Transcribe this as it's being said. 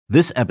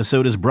This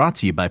episode is brought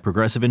to you by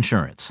Progressive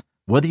Insurance.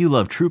 Whether you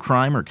love true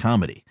crime or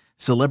comedy,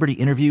 celebrity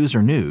interviews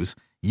or news,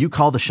 you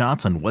call the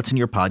shots on what's in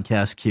your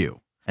podcast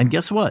queue. And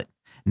guess what?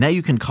 Now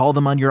you can call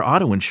them on your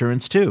auto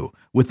insurance too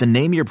with the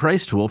Name Your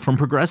Price tool from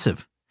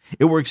Progressive.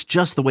 It works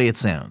just the way it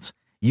sounds.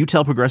 You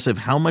tell Progressive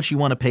how much you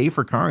want to pay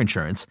for car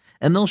insurance,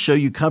 and they'll show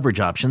you coverage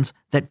options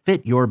that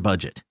fit your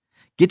budget.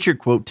 Get your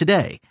quote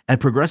today at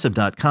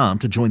Progressive.com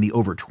to join the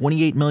over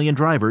 28 million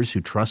drivers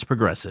who trust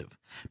Progressive.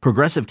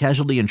 Progressive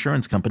Casualty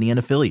Insurance Company and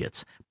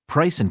Affiliates.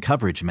 Price and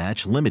coverage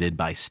match limited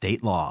by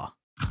state law.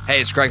 Hey,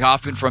 it's Greg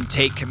Hoffman from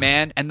Take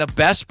Command, and the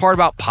best part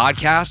about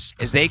podcasts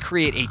is they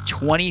create a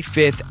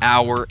 25th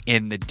hour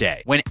in the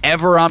day.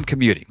 Whenever I'm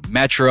commuting,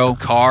 metro,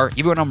 car,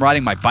 even when I'm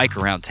riding my bike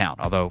around town,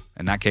 although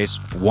in that case,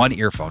 one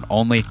earphone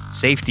only,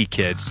 safety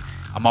kids,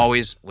 I'm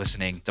always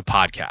listening to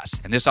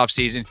podcasts. And this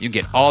offseason, you can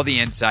get all the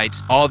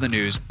insights, all the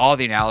news, all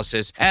the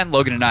analysis, and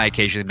Logan and I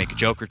occasionally make a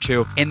joke or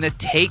two in the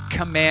Take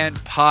Command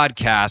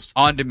podcast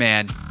on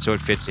demand so it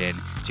fits in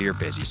to your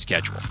busy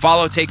schedule.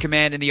 Follow Take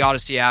Command in the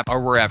Odyssey app or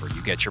wherever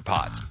you get your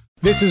pods.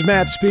 This is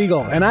Matt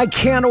Spiegel, and I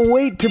can't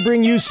wait to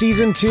bring you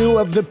Season 2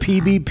 of the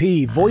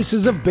PBP,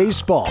 Voices of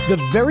Baseball. The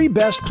very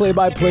best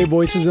play-by-play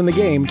voices in the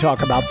game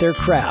talk about their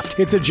craft.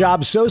 It's a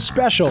job so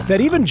special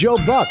that even Joe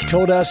Buck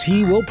told us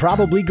he will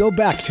probably go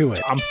back to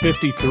it. I'm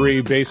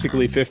 53,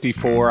 basically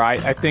 54. I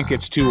think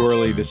it's too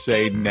early to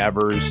say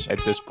nevers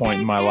at this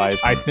point in my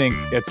life. I think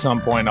at some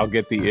point I'll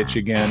get the itch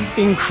again.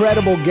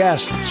 Incredible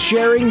guests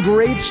sharing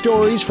great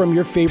stories from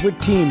your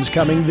favorite teams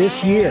coming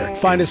this year.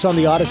 Find us on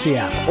the Odyssey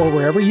app or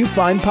wherever you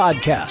find podcasts.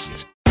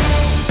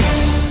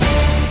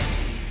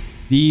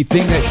 The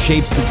thing that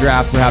shapes the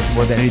draft, perhaps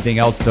more than anything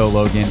else, though,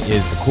 Logan,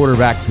 is the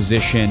quarterback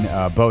position.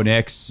 Bo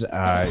Nix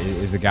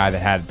is a guy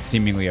that had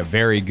seemingly a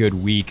very good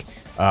week.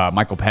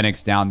 Michael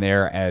Penix down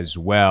there as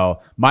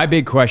well. My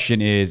big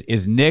question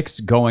is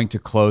Nix going to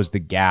close the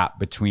gap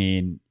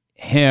between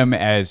him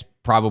as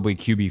probably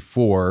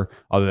QB4,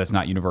 although that's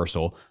not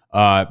universal,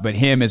 but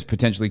him as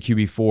potentially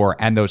QB4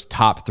 and those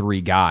top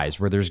three guys,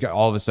 where there's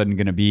all of a sudden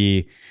going to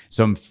be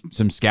some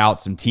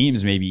scouts, some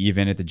teams, maybe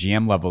even at the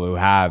GM level, who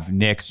have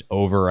Nix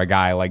over a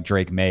guy like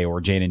Drake May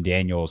or Jaden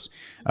Daniels.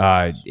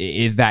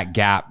 Is that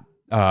gap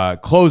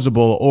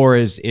closable, or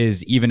is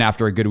even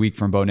after a good week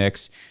from Bo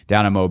Nix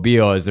down in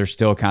Mobile, is there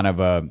still kind of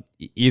a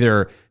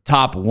either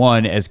top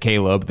one as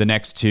Caleb, the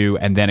next two,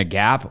 and then a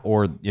gap,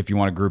 or if you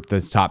want to group the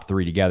top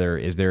three together,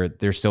 is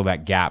there's still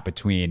that gap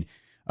between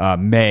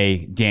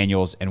May,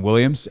 Daniels, and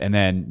Williams, and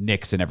then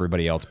Nix and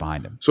everybody else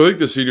behind him? So I think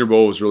the Senior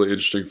Bowl was really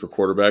interesting for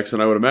quarterbacks,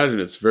 and I would imagine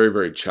it's very,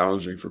 very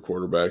challenging for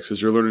quarterbacks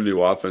because you're learning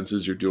new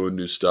offenses, you're doing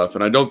new stuff,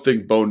 and I don't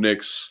think Bo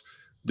Nix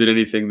did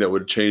anything that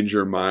would change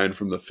your mind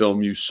from the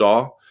film you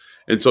saw.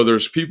 And so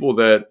there's people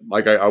that,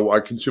 like, I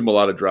consume a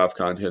lot of draft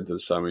content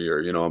this time of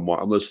year. You know,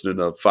 I'm listening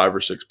to 5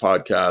 or 6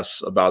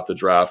 podcasts about the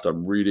draft.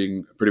 I'm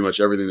reading pretty much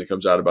everything that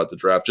comes out about the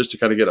draft just to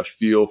kind of get a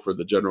feel for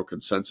the general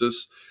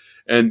consensus.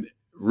 And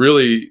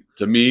really,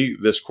 to me,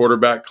 this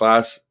quarterback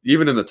class,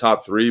 even in the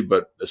top 3,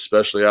 but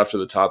especially after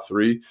the top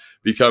 3,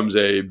 becomes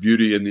a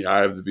beauty in the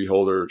eye of the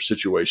beholder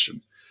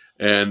situation.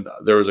 And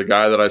there was a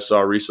guy that I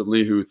saw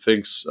recently who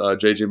thinks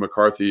J.J.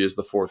 McCarthy is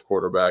the 4th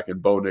quarterback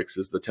and Bo Nix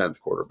is the 10th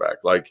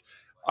quarterback. Like,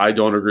 I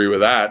don't agree with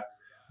that,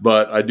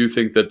 but I do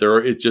think that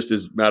it just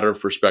is a matter of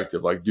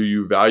perspective. Like, do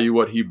you value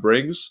what he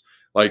brings?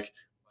 Like,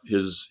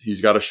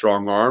 he's got a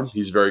strong arm.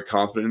 He's very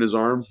confident in his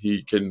arm.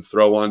 He can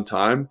throw on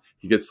time.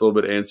 He gets a little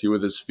bit antsy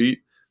with his feet,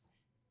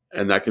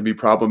 and that can be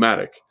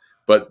problematic.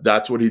 But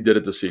that's what he did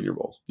at the Senior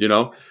Bowl, you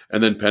know?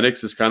 And then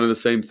Penix is kind of the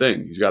same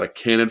thing. He's got a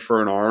cannon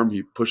for an arm.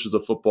 He pushes the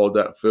football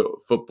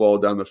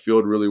down the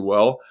field really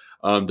well.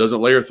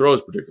 Doesn't layer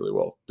throws particularly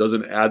well.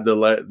 Doesn't add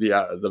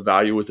the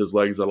value with his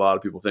legs that a lot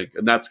of people think.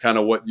 And that's kind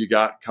of what you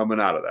got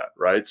coming out of that,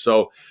 right?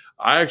 So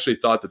I actually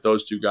thought that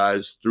those two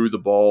guys threw the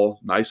ball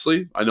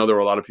nicely. I know there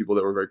were a lot of people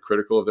that were very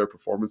critical of their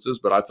performances,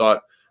 but I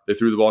thought they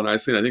threw the ball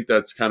nicely. And I think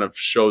that's kind of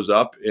shows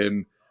up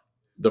in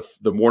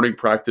the morning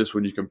practice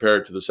when you compare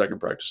it to the second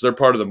practice. They're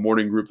part of the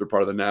morning group. They're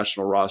part of the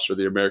national roster.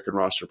 The American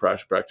roster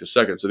practice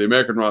second. So the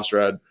American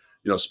roster had,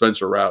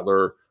 Spencer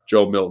Rattler,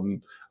 Joe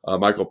Milton,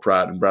 Michael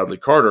Pratt, and Bradley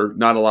Carter.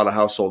 Not a lot of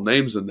household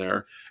names in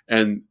there.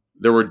 And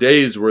there were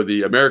days where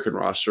the American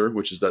roster,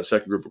 which is that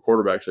second group of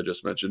quarterbacks I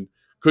just mentioned,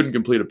 couldn't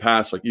complete a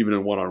pass, like even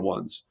in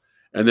one-on-ones.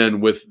 And then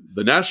with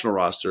the national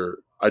roster,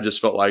 I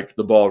just felt like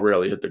the ball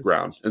rarely hit the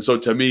ground. And so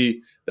to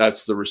me,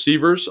 that's the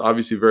receivers,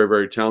 obviously very,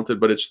 very talented,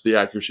 but it's the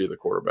accuracy of the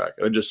quarterback.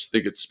 I just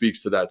think it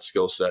speaks to that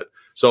skill set.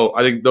 So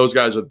I think those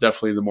guys are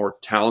definitely the more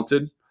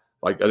talented.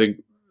 Like, I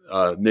think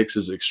Nix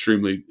is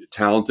extremely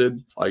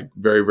talented, like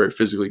very, very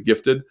physically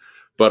gifted.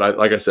 But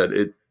like I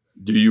said,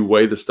 do you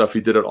weigh the stuff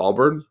he did at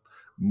Auburn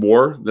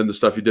more than the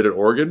stuff he did at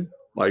Oregon?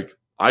 Like,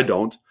 I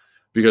don't,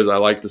 because I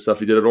like the stuff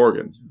he did at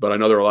Oregon. But I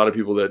know there are a lot of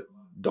people that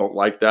don't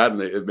like that,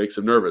 and it makes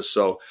them nervous.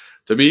 So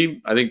to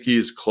me, I think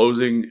he's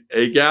closing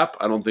a gap.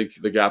 I don't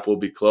think the gap will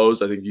be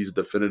closed. I think he's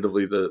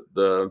definitively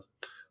the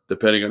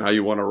depending on how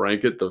you want to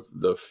rank it,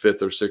 the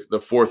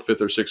fourth,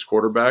 fifth, or sixth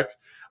quarterback.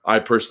 I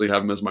personally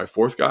have him as my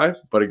 4th guy,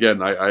 but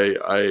again,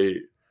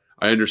 I'm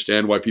I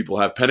understand why people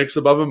have Penix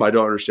above him. I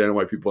don't understand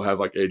why people have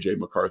like AJ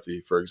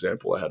McCarthy, for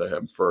example, ahead of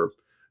him for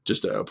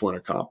just a point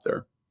of comp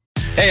there.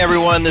 Hey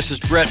everyone, this is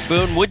Brett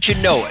Boone. Would you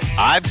know it?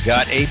 I've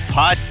got a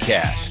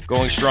podcast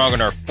going strong in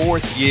our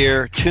 4th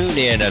year. Tune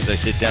in as I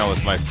sit down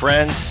with my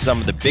friends,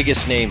 some of the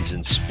biggest names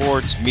in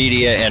sports,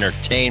 media,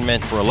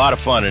 entertainment, for a lot of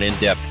fun and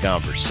in-depth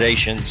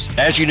conversations.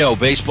 As you know,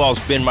 baseball's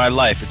been my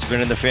life. It's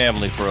been in the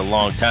family for a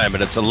long time,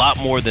 but it's a lot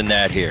more than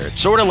that here. It's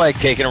sort of like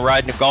taking a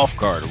ride in a golf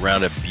cart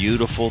around a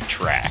beautiful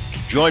track.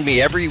 Join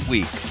me every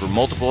week for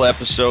multiple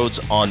episodes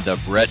on the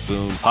Brett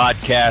Boone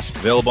Podcast,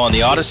 available on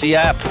the Odyssey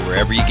app or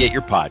wherever you get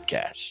your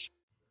podcasts.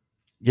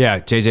 Yeah,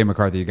 JJ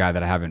McCarthy, a guy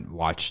that I haven't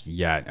watched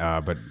yet,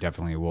 but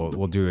definitely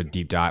we'll do a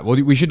deep dive.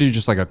 We should do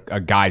just like a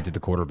guide to the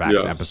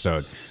quarterbacks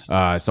episode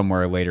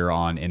somewhere later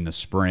on in the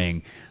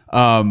spring.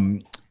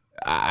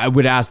 I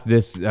would ask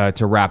this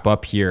to wrap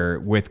up here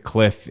with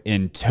Cliff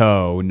in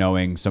tow,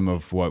 knowing some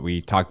of what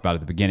we talked about at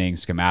the beginning,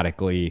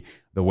 schematically,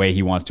 the way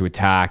he wants to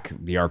attack,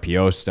 the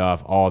RPO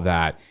stuff, all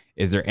that.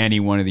 Is there any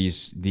one of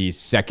these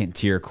second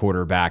tier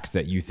quarterbacks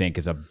that you think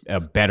is a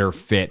better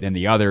fit than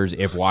the others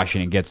if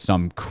Washington gets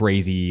some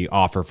crazy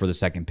offer for the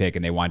second pick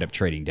and they wind up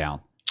trading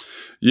down?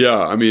 Yeah,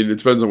 I mean, it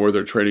depends on where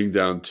they're trading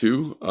down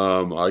to.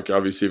 Like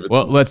obviously, if it's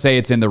let's say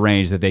it's in the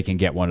range that they can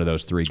get one of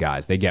those 3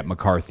 guys. They get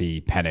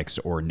McCarthy, Penix,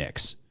 or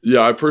Nix.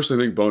 Yeah, I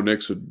personally think Bo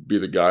Nix would be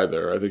the guy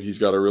there. I think he's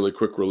got a really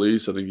quick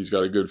release. I think he's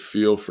got a good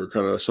feel for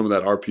kind of some of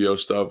that RPO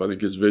stuff. I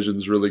think his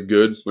vision's really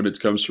good when it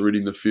comes to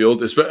reading the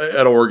field.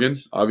 At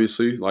Oregon,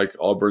 obviously, like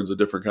Auburn's a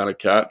different kind of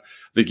cat.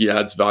 I think he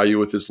adds value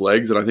with his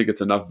legs, and I think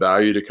it's enough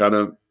value to kind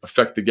of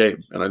affect the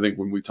game. And I think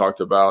when we talked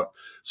about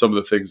some of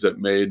the things that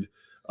made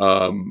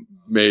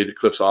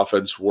Cliff's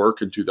offense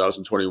work in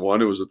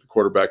 2021, it was that the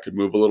quarterback could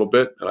move a little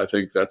bit, and I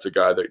think that's a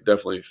guy that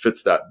definitely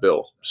fits that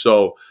bill.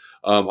 So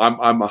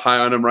I'm high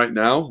on him right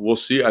now. We'll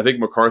see. I think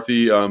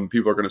McCarthy,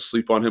 people are going to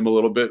sleep on him a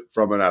little bit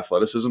from an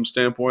athleticism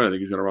standpoint. I think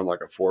he's going to run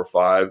like a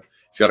 4.5.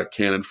 He's got a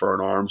cannon for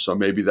an arm, so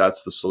maybe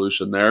that's the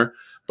solution there.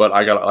 But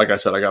I got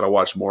to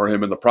watch more of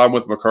him. And the problem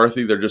with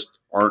McCarthy, there just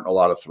aren't a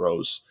lot of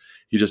throws.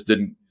 He just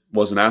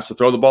wasn't asked to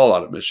throw the ball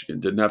out of Michigan.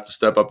 Didn't have to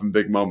step up in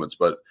big moments,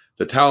 but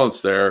the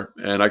talent's there,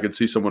 and I could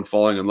see someone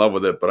falling in love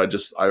with it. But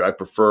I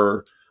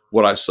prefer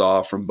what I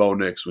saw from Bo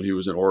Nix when he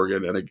was in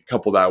Oregon, and I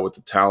couple that with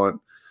the talent.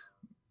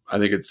 I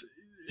think it's,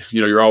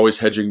 you're always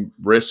hedging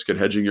risk and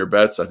hedging your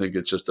bets. I think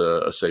it's just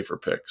a safer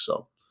pick.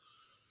 So,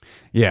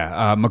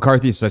 yeah,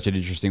 McCarthy is such an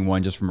interesting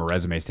one just from a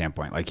resume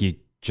standpoint. Like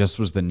he just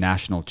was the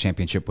national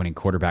championship winning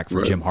quarterback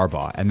for Jim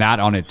Harbaugh. And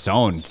that on its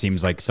own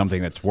seems like something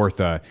that's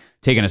worth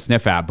taking a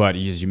sniff at. But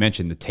as you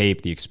mentioned, the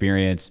tape, the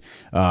experience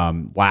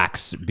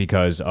lacks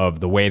because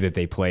of the way that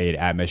they played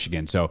at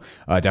Michigan. So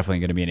definitely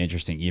going to be an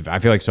interesting eval. I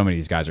feel like so many of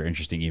these guys are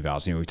interesting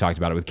evals. We talked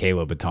about it with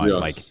Caleb a ton. Yeah.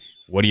 Like,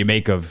 what do you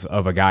make of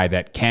a guy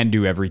that can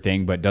do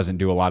everything but doesn't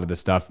do a lot of the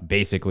stuff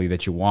basically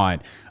that you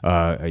want?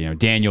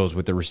 Daniels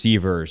with the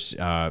receivers,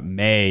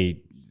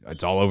 May,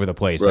 it's all over the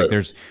place. Right.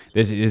 Like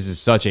this is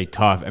such a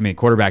tough. I mean,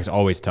 quarterback's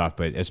always tough,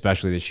 but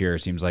especially this year, it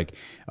seems like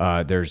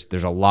there's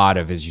a lot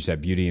of, as you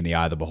said, beauty in the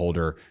eye of the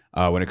beholder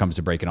when it comes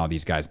to breaking all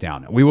these guys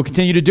down. We will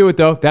continue to do it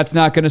though. That's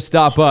not going to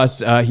stop us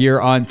here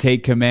on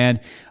Take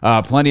Command.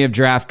 Plenty of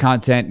draft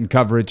content and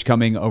coverage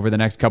coming over the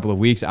next couple of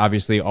weeks.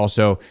 Obviously,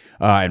 also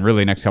and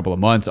really next couple of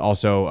months.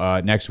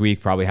 Also next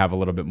week, probably have a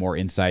little bit more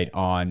insight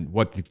on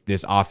what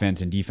this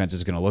offense and defense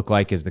is going to look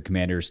like as the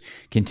Commanders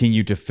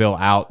continue to fill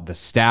out the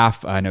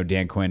staff. I know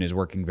Dan Quinn is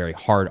working very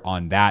hard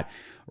on that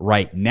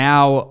right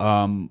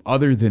now.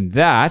 Other than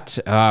that,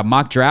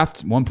 mock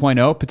draft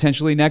 1.0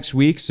 potentially next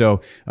week. So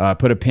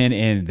put a pin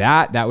in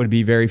that. That would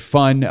be very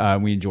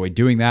fun. We enjoy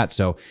doing that.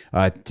 So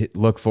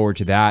look forward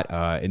to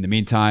that. In the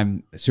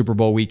meantime, Super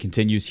Bowl week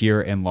continues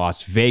here in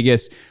Las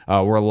Vegas.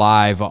 We're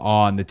live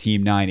on the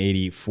Team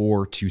 980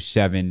 4 to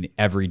 7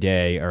 every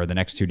day, or the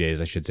next 2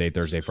 days, I should say,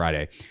 Thursday,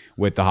 Friday,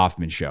 with the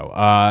Hoffman Show.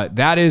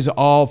 That is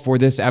all for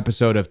this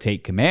episode of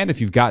Take Command.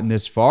 If you've gotten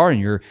this far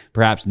and you're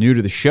perhaps new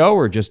to the show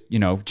or just,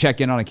 check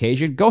in on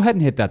occasion, go ahead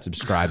and hit that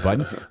subscribe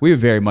button. We would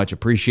very much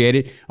appreciate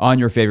it on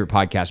your favorite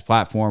podcast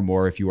platform,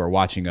 or if you are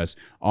watching us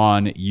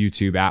on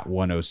YouTube at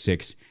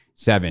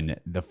 1067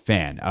 The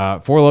Fan.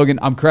 For Logan,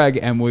 I'm Craig,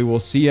 and we will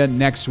see you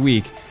next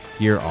week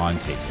here on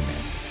Take Command.